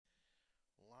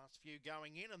Last few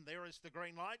going in, and there is the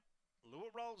green light. Lure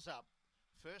rolls up.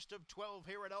 First of 12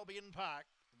 here at Albion Park.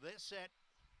 They're set.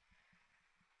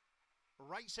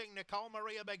 Racing, Nicole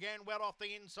Maria began well off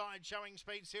the inside, showing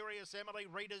speed. Serious Emily,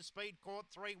 Rita's speed caught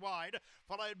 3 wide,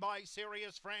 followed by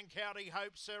Serious Frank, Howdy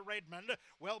Hope, Sir Redmond.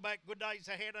 Well back, Good Days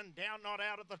Ahead, and Down Not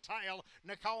Out at the tail.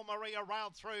 Nicole Maria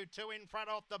railed through, 2 in front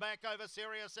off the back over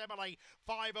Serious Emily.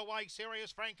 5 away,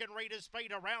 Serious Frank and Rita's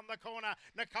speed around the corner.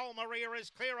 Nicole Maria is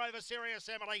clear over Serious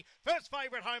Emily. First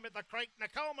favourite home at the creek.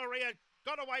 Nicole Maria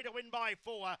got away to win by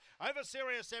 4 over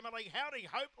Serious Emily. Howdy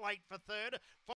Hope late for third.